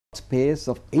space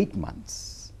of 8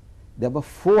 months, there were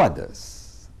 4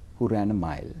 others who ran a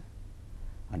mile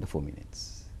under 4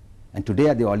 minutes. And today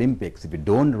at the Olympics, if you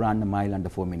don't run a mile under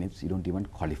 4 minutes, you don't even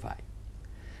qualify.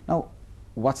 Now,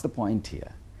 what's the point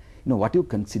here? You know, what you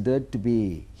considered to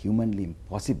be humanly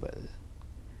impossible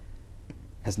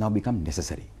has now become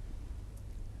necessary,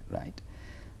 right?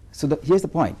 So here's the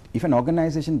point. If an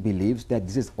organization believes that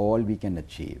this is all we can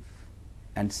achieve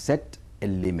and set a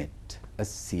limit, a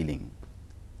ceiling,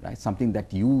 right, something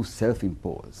that you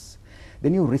self-impose,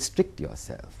 then you restrict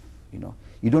yourself, you know.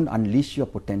 You don't unleash your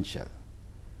potential,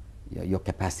 your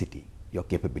capacity, your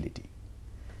capability.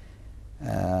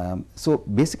 So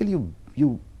basically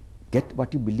you get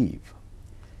what you believe.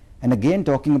 And again,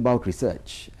 talking about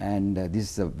research, and this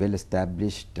is a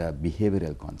well-established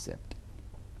behavioral concept.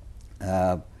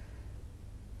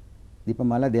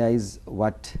 Deepamala, there is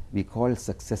what we call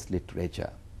success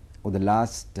literature. Over the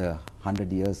last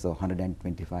 100 years or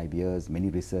 125 years,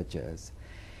 many researchers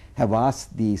have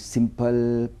asked the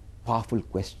simple, powerful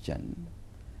question,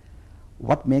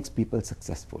 what makes people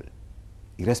successful,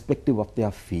 irrespective of their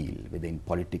field, whether in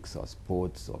politics or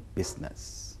sports or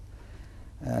business?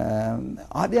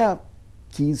 Are there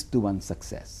keys to one's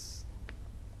success?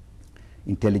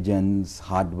 Intelligence,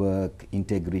 hard work,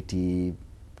 integrity,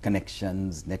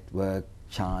 connections, network,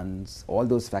 chance, all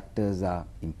those factors are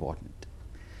important.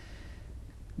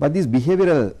 But these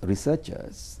behavioral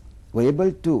researchers were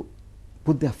able to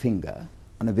put their finger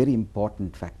on a very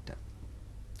important factor.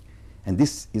 And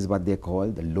this is what they call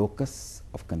the locus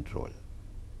of control.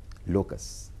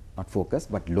 Locus, not focus,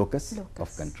 but locus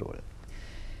of control.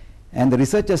 And the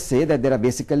researchers say that there are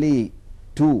basically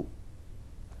 2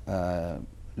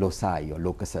 loci or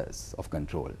locuses of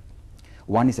control.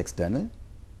 One is external,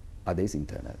 other is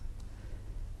internal.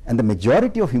 And the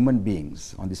majority of human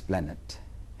beings on this planet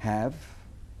have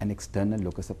an external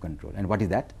locus of control. And what is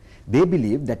that? They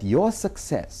believe that your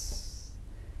success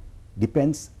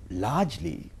depends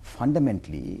largely,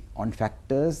 fundamentally, on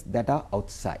factors that are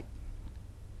outside,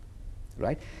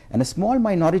 right? And a small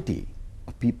minority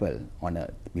of people on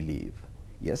earth believe,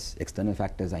 yes, external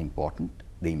factors are important,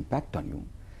 they impact on you,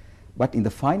 but in the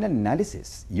final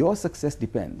analysis, your success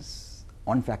depends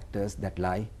on factors that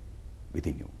lie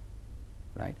within you,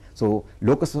 right? So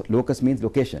locus means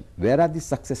location. Where are the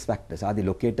success factors? Are they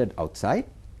located outside?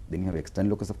 Then you have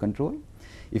external locus of control.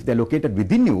 If they're located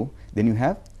within you, then you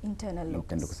have internal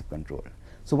locus of control.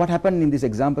 So what happened in this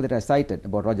example that I cited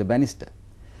about Roger Bannister?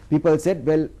 People said,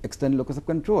 well, external locus of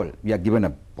control. We are given a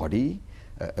body,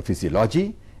 a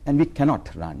physiology, and we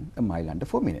cannot run a mile under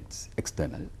 4 minutes.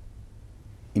 External,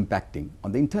 impacting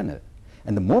on the internal.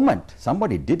 And the moment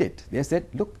somebody did it, they said,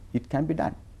 look, it can be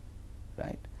done,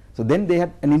 right? So then they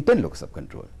had an internal locus of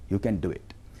control. You can do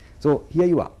it. So here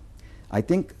you are. I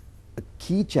think a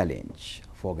key challenge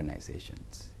for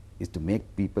organizations is to make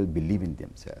people believe in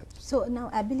themselves. So now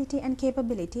ability and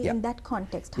capability in that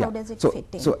context, how does it fit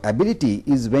in? So ability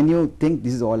is when you think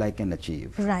this is all I can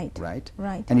achieve. Right. Right.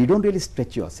 Right. And you don't really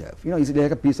stretch yourself. You know, it's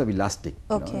like a piece of elastic.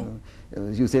 Okay.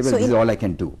 You say, well, so this is all I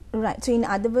can do. Right. So in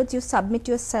other words, you submit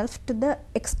yourself to the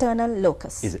external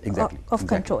locus of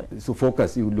control. So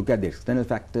focus, you look at the external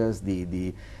factors,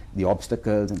 the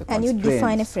obstacles and the constraints. And you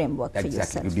define a framework for yourself.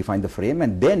 Exactly. You define the frame,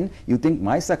 and then you think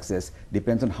my success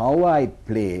depends on how I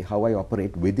play, how I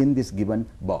operate within this given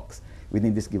box,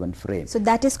 within this given frame. So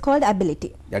that is called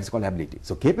ability. That is called ability.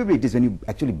 So capability is when you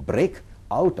actually break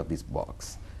out of this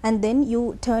box. And then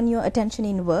you turn your attention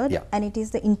inward, and it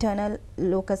is the internal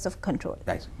locus of control.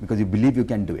 Right, because you believe you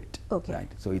can do it. Okay.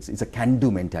 Right. So it's a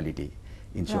can-do mentality,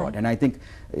 in short. Right. And I think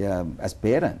as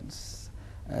parents,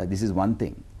 this is one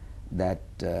thing that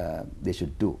they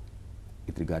should do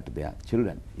with regard to their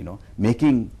children. You know,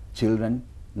 making children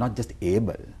not just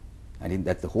able. I think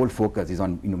that the whole focus is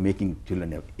on making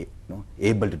children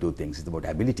able to do things. It's about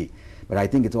ability, but I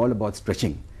think it's all about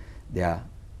stretching their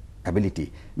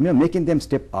ability, making them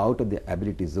step out of the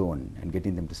ability zone and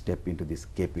getting them to step into this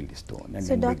capability zone. And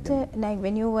so Doctor, like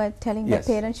when you were telling that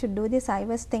parents should do this, I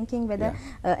was thinking whether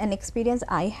an experience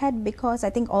I had, because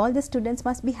I think all the students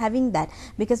must be having that,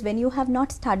 because when you have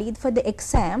not studied for the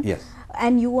exam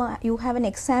and you have an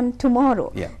exam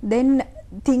tomorrow, then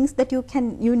things that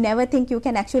you never think you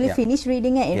can actually finish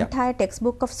reading an entire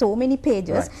textbook of so many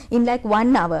pages in like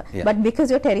 1 hour, but because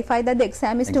you're terrified that the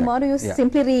exam is tomorrow, you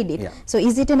simply read it. So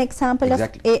is it an example of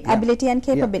ability and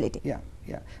capability? Yeah.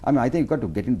 I mean, I think you've got to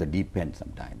get into the deep end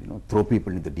sometimes, throw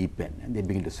people into the deep end and they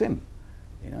begin to swim,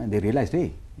 and they realize,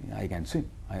 hey, I can swim.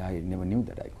 I never knew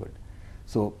that I could.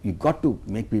 So you've got to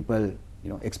make people,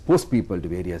 expose people to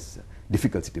various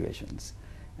difficult situations.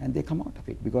 And they come out of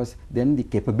it, because then the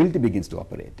capability begins to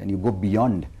operate and you go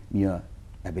beyond mere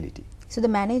ability. So the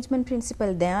management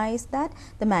principle there is that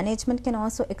the management can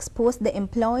also expose the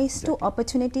employees to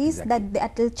opportunities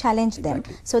that will challenge them,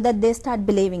 so that they start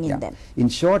believing in them. In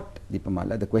short,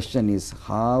 Deepamala, the question is,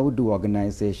 how do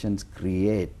organizations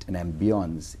create an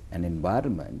ambience, an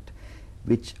environment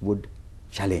which would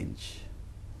challenge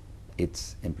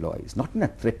its employees, not in a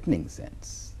threatening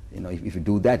sense. You know, if you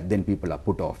do that, then people are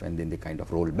put off and then they kind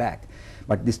of roll back.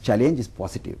 But this challenge is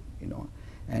positive, you know.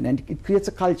 And it creates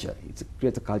a culture. It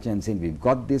creates a culture and saying, we've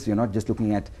got this. We're not just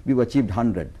looking at, we've achieved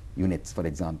 100 units, for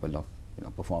example, of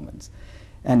performance.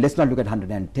 And let's not look at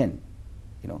 110,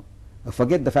 you know.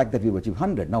 Forget the fact that we've achieved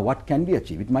 100. Now what can we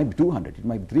achieve? It might be 200, it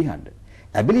might be 300.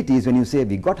 Ability is when you say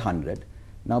we got 100,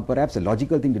 now perhaps a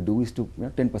logical thing to do is to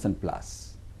 10%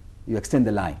 plus. You extend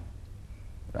the line,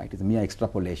 right? It's a mere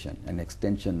extrapolation, an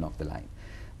extension of the line.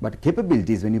 But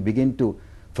capability is when you begin to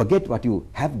forget what you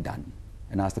have done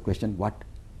and ask the question, what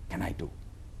can I do?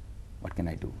 What can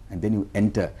I do? And then you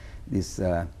enter this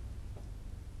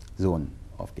zone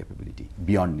of capability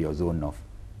beyond your zone of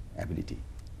ability,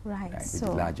 right? Which is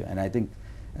larger. And I think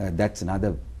that's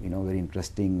another, very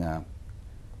interesting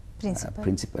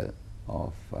principle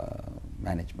of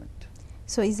management.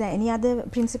 So is there any other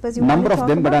principles you want to talk about? Number of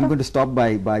them, but I'm going to stop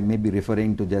by maybe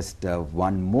referring to just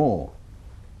one more.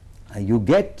 You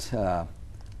get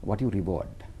what you reward.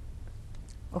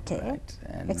 Okay. Right?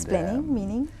 And explaining,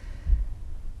 meaning?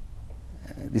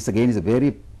 This again is a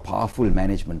very powerful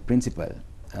management principle.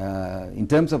 In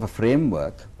terms of a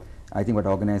framework, I think what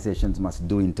organizations must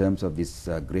do in terms of this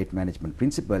great management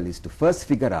principle is to first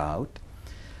figure out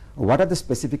what are the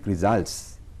specific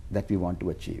results that we want to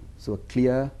achieve. So a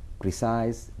clear,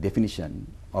 precise definition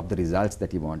of the results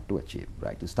that you want to achieve,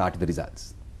 right? To start with the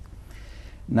results.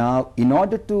 Now, in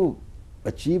order to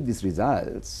achieve these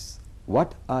results,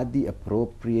 what are the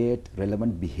appropriate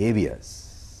relevant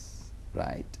behaviors,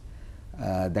 right,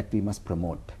 that we must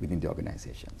promote within the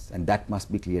organizations, and that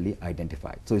must be clearly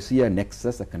identified. So you see a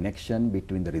nexus, a connection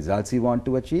between the results you want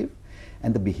to achieve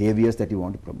and the behaviors that you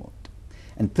want to promote.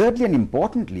 And thirdly and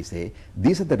importantly, say,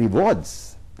 these are the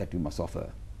rewards that we must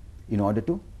offer in order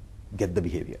to get the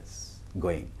behaviors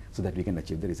going so that we can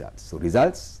achieve the results. So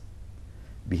results,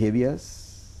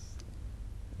 behaviors,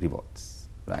 rewards,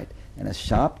 right? And a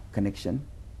sharp connection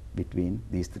between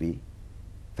these three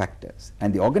factors.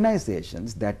 And the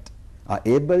organizations that are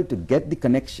able to get the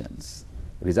connections,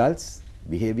 results,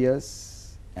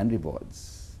 behaviors, and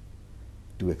rewards,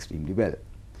 do extremely well.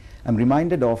 I'm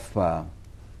reminded of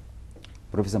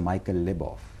Professor Michael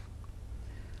Leboff,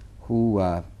 who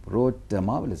wrote a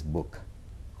marvelous book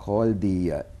called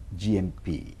the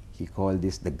GMP. He called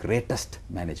this the greatest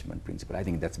management principle. I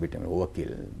think that's a bit of an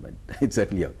overkill, but it's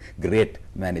certainly a great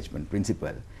management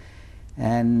principle.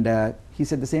 And he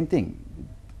said the same thing.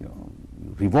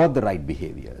 Reward the right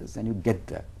behaviors and you get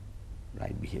the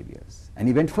right behaviors. And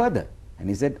he went further and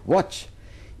he said, watch,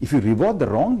 if you reward the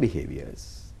wrong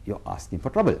behaviors, you're asking for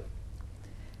trouble.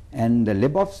 And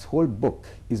Leboff's whole book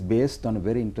is based on a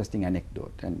very interesting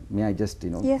anecdote. And may I just,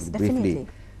 yes, briefly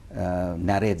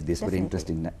narrate this very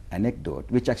interesting anecdote,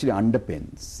 which actually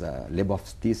underpins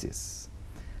Leboff's thesis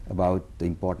about the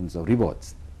importance of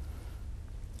rewards.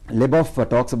 Leboff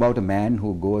talks about a man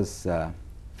who goes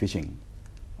fishing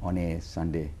on a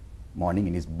Sunday morning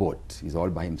in his boat. He's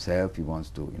all by himself. He wants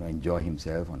to enjoy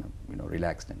himself, on a,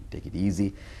 relaxed and take it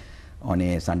easy on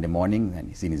a Sunday morning, and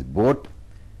he's in his boat.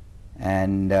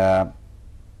 And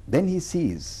then he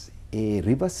sees a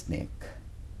river snake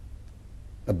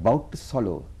about to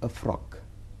swallow a frog,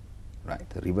 right?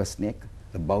 A river snake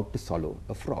about to swallow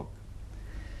a frog.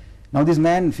 Now this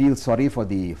man feels sorry for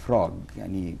the frog,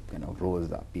 and he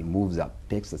rose up, he moves up,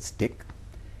 takes a stick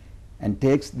and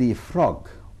takes the frog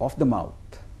off the mouth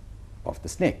of the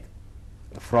snake.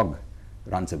 The frog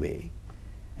runs away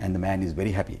and the man is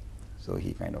very happy. So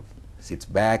he kind of sits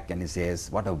back and he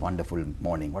says, what a wonderful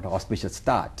morning, what an auspicious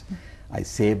start. I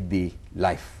saved the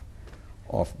life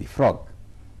of the frog.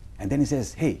 And then he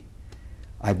says, hey,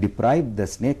 I've deprived the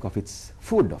snake of its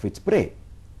food, of its prey.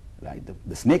 Right?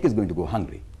 The snake is going to go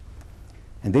hungry.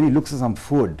 And then he looks for some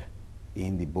food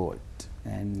in the boat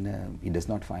and he does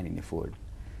not find any food.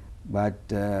 But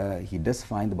he does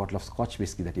find the bottle of Scotch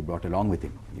whiskey that he brought along with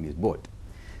him in his boat.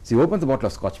 So he opens the bottle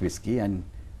of Scotch whiskey and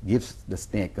gives the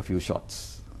snake a few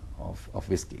shots of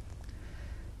whiskey.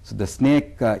 So the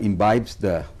snake imbibes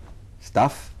the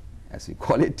stuff, as we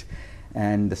call it,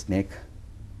 and the snake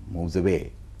moves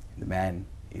away. The man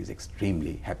is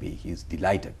extremely happy. He is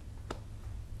delighted.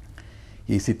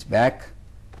 He sits back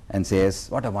and says,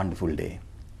 what a wonderful day.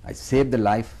 I saved the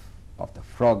life of the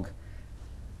frog.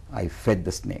 I fed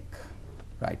the snake,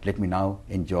 right? Let me now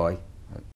enjoy